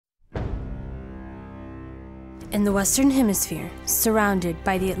In the Western Hemisphere, surrounded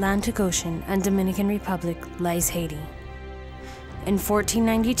by the Atlantic Ocean and Dominican Republic, lies Haiti. In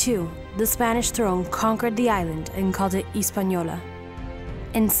 1492, the Spanish throne conquered the island and called it Hispaniola.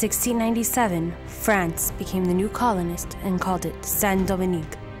 In 1697, France became the new colonist and called it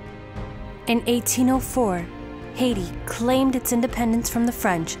Saint-Dominique. In 1804, Haiti claimed its independence from the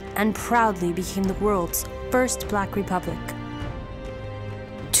French and proudly became the world's first black republic.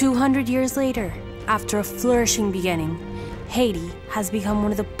 200 years later, after a flourishing beginning, Haiti has become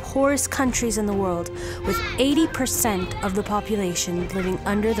one of the poorest countries in the world, with 80% of the population living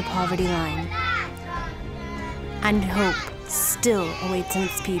under the poverty line. And hope still awaits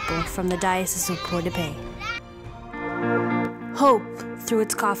its people from the Diocese of Port-de-Paix. Hope through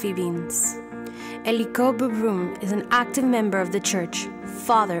its coffee beans. Elicoeur Beaubrun is an active member of the church,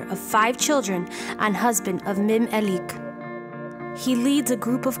 father of 5 children, and husband of Mim Elik. He leads a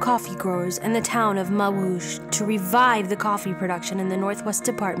group of coffee growers in the town of Ma Wouj to revive the coffee production in the Northwest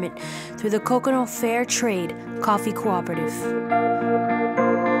Department through the Coconut Fair Trade Coffee Cooperative.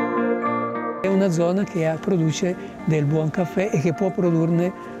 È una zona che produce del buon caffè e che può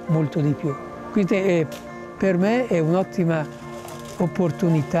produrne molto di più. Quindi per me è un'ottima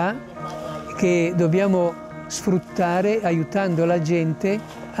opportunità che dobbiamo sfruttare aiutando la gente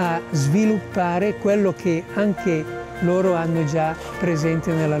a sviluppare quello che anche loro hanno già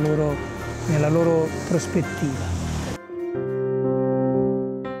presente nella loro prospettiva.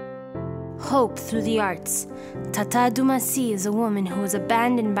 Hope through the arts. Tata Dumasie is a woman who was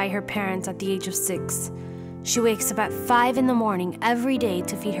abandoned by her parents at the age of 6. She wakes up at 5 in the morning every day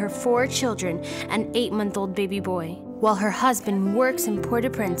to feed her 4 children and 8-month-old baby boy, while her husband works in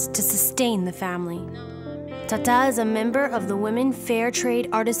Port-de-Paix to sustain the family. Tata is a member of the Women Fair Trade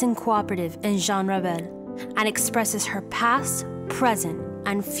Artisan Cooperative in Jean Rabel and expresses her past, present,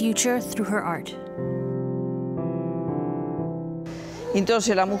 and future through her art.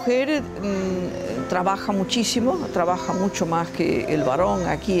 Entonces la mujer trabaja muchísimo, trabaja mucho más que el varón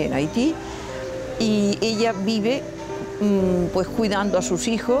aquí en Haití, y ella vive pues cuidando a sus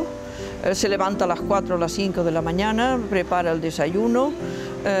hijos. Se levanta a las 4 o las 5 de la mañana, prepara el desayuno,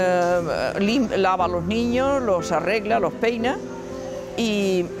 lava a los niños, los arregla, los peina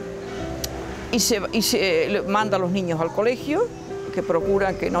y se manda a los niños al colegio, que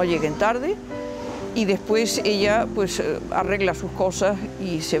procuran que no lleguen tarde, y después ella pues arregla sus cosas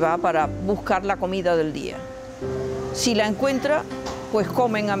y se va para buscar la comida del día. Si la encuentra, pues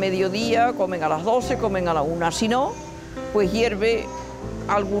comen a mediodía, comen a las 12, comen a la 1. Si no, pues hierve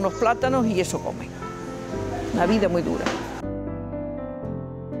algunos plátanos y eso comen. Una vida muy dura.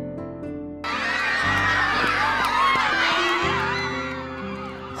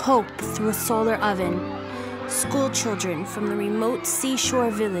 Hope through a solar oven. School children from the remote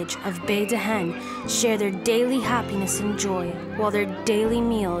seashore village of Baie-de-Henne share their daily happiness and joy while their daily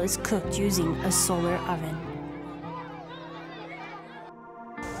meal is cooked using a solar oven.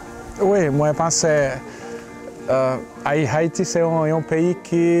 Oui, moi je pense que Haïti c'est un pays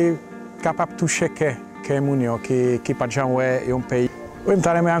qui est capable de toucher que moun qui pas jamais un pays. Oui, je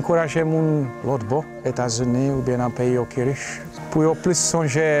voudrais encourager l'autre États-Unis ou bien un pays qui est riche. Pour plus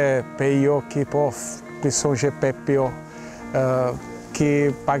songer pays qui peuvent plus songer peuple qui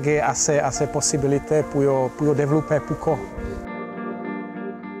pague assez possibilités pour développer pourquoi.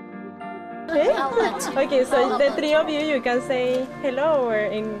 Okay, so the 3 of you can say hello or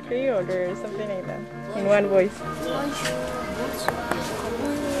in Creole or something like that in one voice.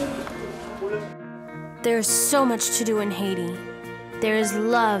 There is so much to do in Haiti. There is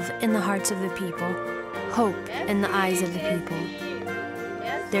love in the hearts of the people, hope in the eyes of the people.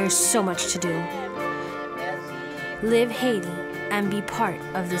 There is so much to do. Live Haiti and be part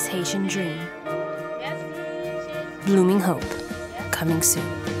of this Haitian dream. Blooming Hope, coming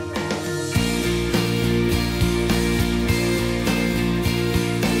soon.